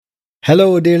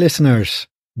Hello, dear listeners.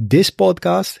 This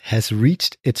podcast has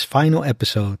reached its final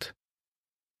episode.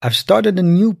 I've started a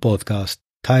new podcast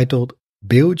titled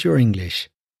Build Your English,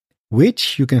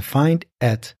 which you can find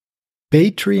at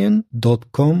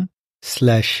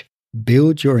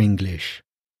patreon.com/buildyourenglish.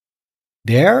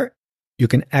 There, you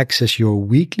can access your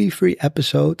weekly free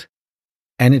episode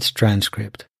and its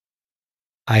transcript.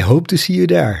 I hope to see you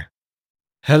there.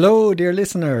 Hello, dear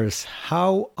listeners.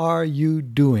 How are you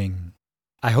doing?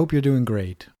 I hope you're doing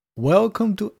great.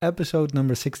 Welcome to episode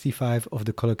number 65 of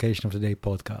the Collocation of the Day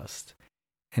podcast.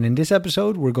 And in this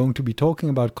episode, we're going to be talking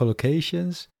about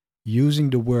collocations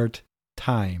using the word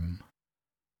time.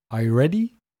 Are you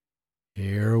ready?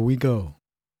 Here we go.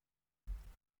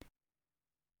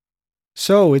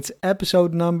 So it's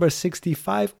episode number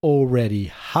 65 already.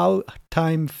 How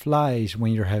time flies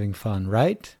when you're having fun,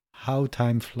 right? How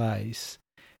time flies.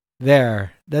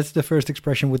 There, that's the first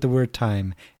expression with the word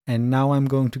time. And now I'm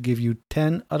going to give you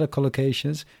 10 other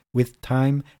collocations with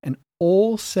time, and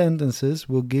all sentences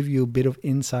will give you a bit of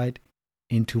insight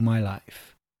into my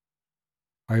life.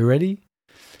 Are you ready?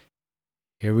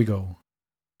 Here we go.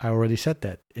 I already said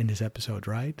that in this episode,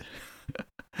 right?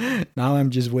 Now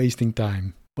I'm just wasting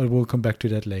time, but we'll come back to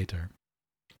that later.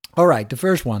 All right, the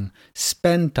first one,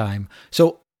 spend time.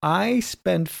 So I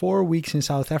spent 4 weeks in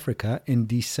South Africa in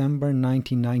December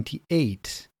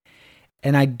 1998,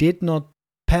 and I did not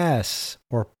pass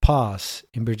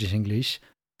in British English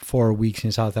 4 weeks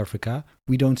in South Africa.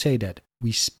 We don't say that.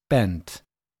 We spent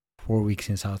 4 weeks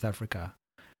in South Africa,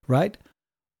 right?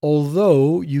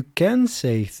 Although you can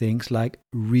say things like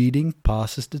reading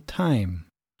passes the time,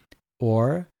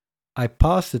 or I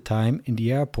passed the time in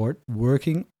the airport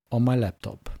working on my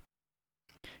laptop.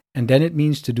 And then it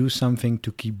means to do something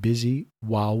to keep busy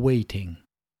while waiting.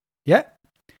 Yeah?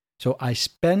 So I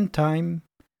spend time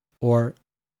or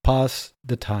pass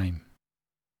the time.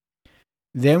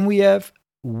 Then we have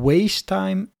waste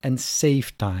time and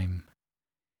save time.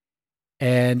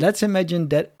 And let's imagine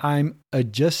that I'm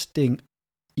adjusting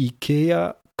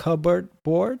IKEA cupboard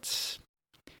boards.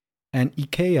 And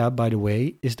IKEA, by the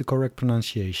way, is the correct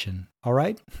pronunciation. All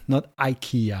right? Not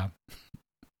IKEA.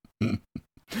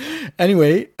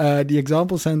 Anyway, the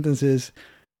example sentence is,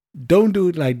 don't do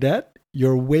it like that.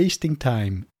 You're wasting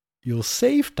time. You'll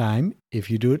save time if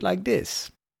you do it like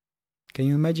this. Can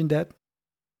you imagine that?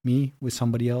 Me with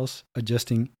somebody else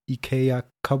adjusting IKEA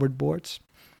cupboard boards?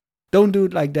 Don't do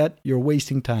it like that. You're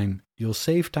wasting time. You'll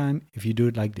save time if you do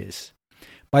it like this.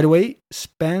 By the way,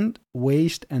 spend,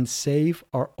 waste, and save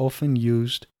are often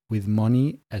used with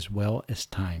money as well as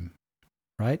time.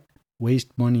 Right?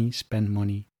 Waste money, spend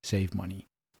money, save money.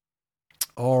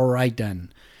 All right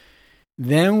then.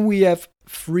 Then we have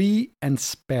free and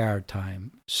spare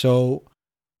time. So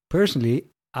personally,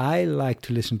 I like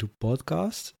to listen to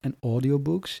podcasts and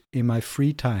audiobooks in my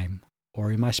free time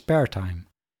or in my spare time.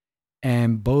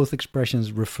 And both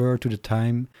expressions refer to the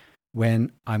time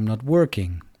when I'm not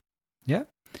working. Yeah?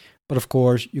 But of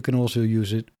course, you can also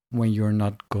use it when you're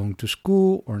not going to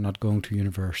school or not going to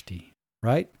university,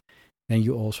 right? Then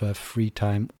you also have free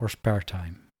time or spare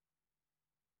time.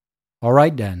 All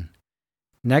right then.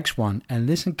 Next one, and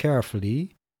listen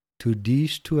carefully to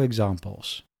these two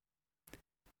examples.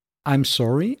 I'm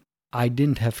sorry, I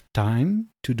didn't have time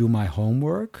to do my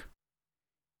homework,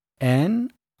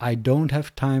 and I don't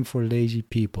have time for lazy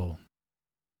people.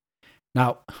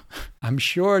 Now, I'm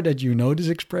sure that you know this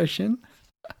expression.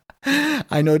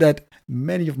 I know that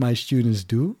many of my students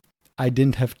do. I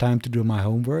didn't have time to do my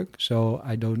homework, so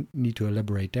I don't need to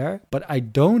elaborate there. But I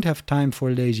don't have time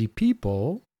for lazy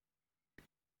people.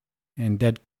 And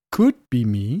that could be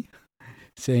me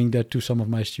saying that to some of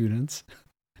my students.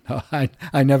 No, I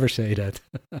never say that.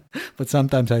 But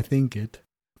sometimes I think it.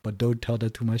 But don't tell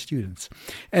that to my students.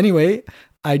 Anyway,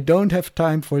 I don't have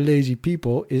time for lazy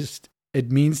people.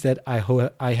 It means that I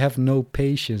have no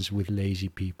patience with lazy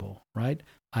people, right?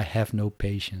 I have no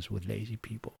patience with lazy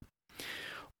people.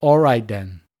 All right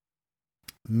then.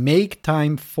 Make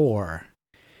time for.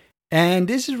 And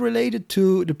this is related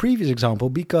to the previous example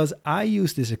because I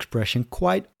use this expression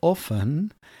quite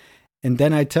often. And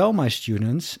then I tell my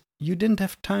students, you didn't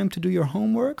have time to do your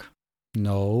homework?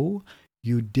 No,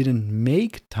 you didn't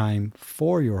make time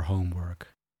for your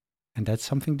homework. And that's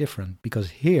something different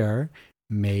because here,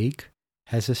 make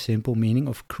has a simple meaning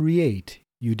of create.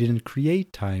 You didn't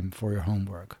create time for your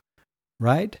homework,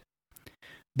 right?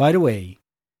 By the way,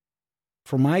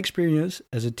 from my experience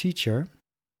as a teacher,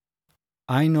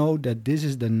 I know that this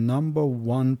is the number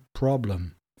one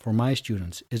problem for my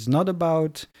students. It's not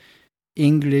about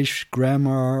English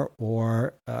grammar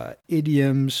or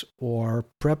idioms or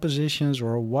prepositions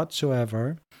or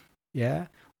whatsoever. Yeah,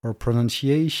 or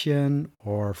pronunciation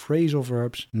or phrasal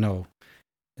verbs. No.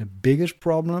 The biggest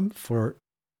problem for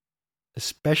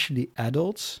especially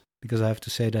adults, because I have to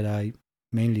say that I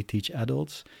mainly teach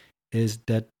adults, is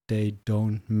that they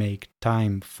don't make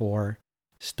time for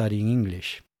studying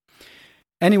English.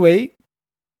 Anyway,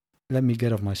 let me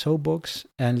get off my soapbox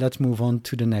and let's move on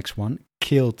to the next one,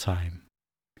 kill time.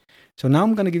 So now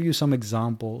I'm going to give you some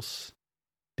examples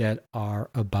that are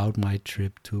about my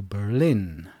trip to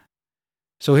Berlin.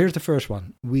 So here's the first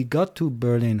one. We got to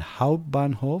Berlin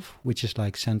Hauptbahnhof, which is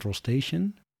like Central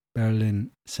Station,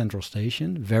 Berlin Central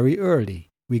Station, very early.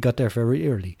 We got there very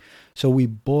early. So we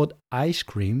bought ice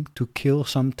cream to kill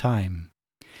some time.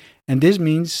 And this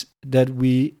means that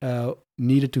we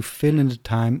needed to fill in the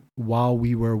time while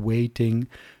we were waiting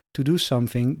to do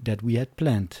something that we had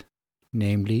planned,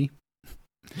 namely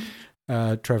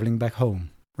traveling back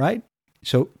home, right?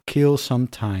 So kill some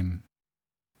time,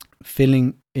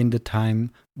 filling in the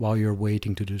time while you're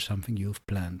waiting to do something you've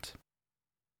planned.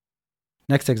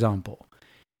 Next example,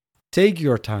 take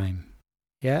your time,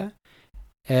 yeah?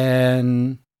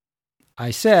 And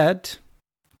I said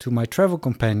to my travel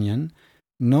companion,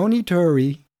 no need to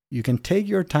hurry, you can take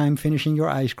your time finishing your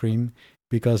ice cream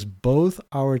because both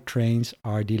our trains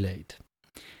are delayed.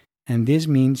 And this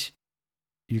means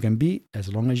you can be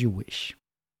as long as you wish,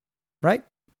 right?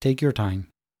 Take your time.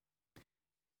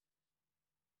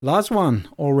 Last one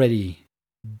already.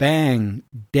 Bang,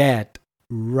 dead,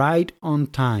 right on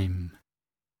time.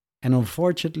 And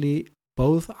unfortunately,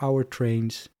 both our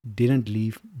trains didn't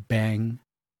leave bang,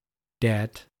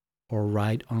 dead, or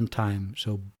right on time.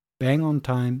 So bang on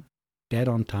time, dead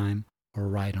on time, or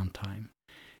right on time.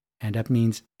 And that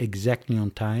means exactly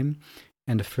on time.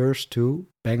 And the first two,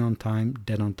 bang on time,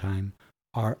 dead on time,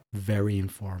 are very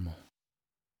informal.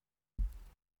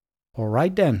 All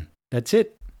right then, that's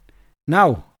it.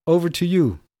 Now, over to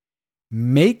you.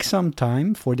 Make some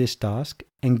time for this task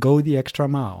and go the extra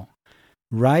mile.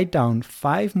 Write down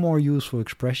 5 more useful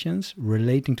expressions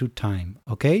relating to time,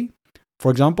 okay? For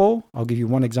example, I'll give you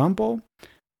one example.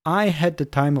 I had the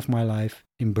time of my life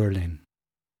in Berlin.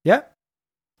 Yeah?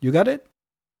 You got it?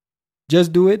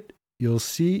 Just do it. You'll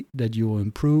see that you will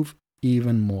improve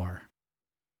even more.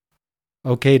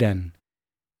 Okay then.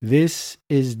 This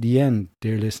is the end,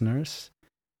 dear listeners.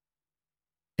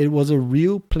 It was a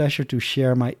real pleasure to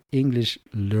share my English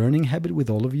learning habit with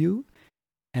all of you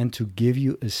and to give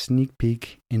you a sneak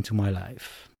peek into my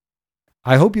life.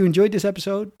 I hope you enjoyed this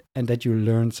episode and that you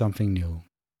learned something new.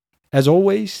 As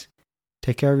always,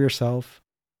 take care of yourself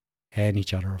and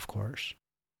each other, of course.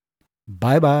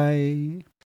 Bye-bye.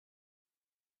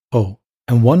 Oh,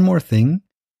 and one more thing.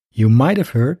 You might have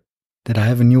heard that I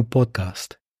have a new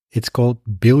podcast. It's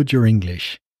called Build Your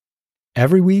English.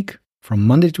 Every week, from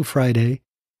Monday to Friday,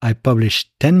 I publish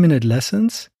 10-minute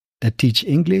lessons that teach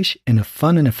English in a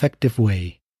fun and effective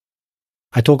way.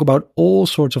 I talk about all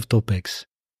sorts of topics,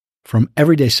 from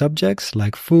everyday subjects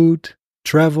like food,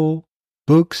 travel,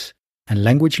 books, and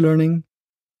language learning,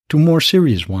 to more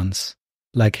serious ones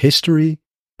like history,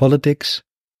 politics,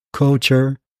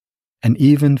 culture, and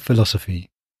even philosophy.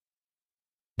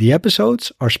 The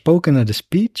episodes are spoken at a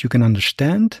speed you can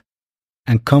understand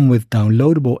and come with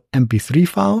downloadable MP3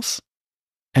 files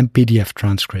and PDF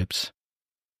transcripts.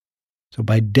 So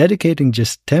by dedicating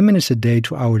just 10 minutes a day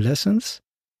to our lessons,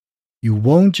 you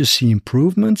won't just see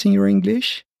improvements in your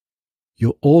English,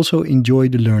 you'll also enjoy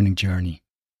the learning journey.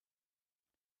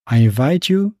 I invite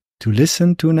you to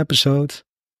listen to an episode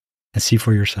and see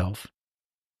for yourself.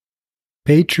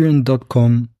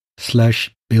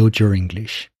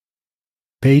 Patreon.com/buildyourenglish.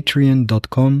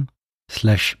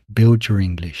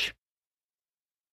 Patreon.com/buildyourenglish.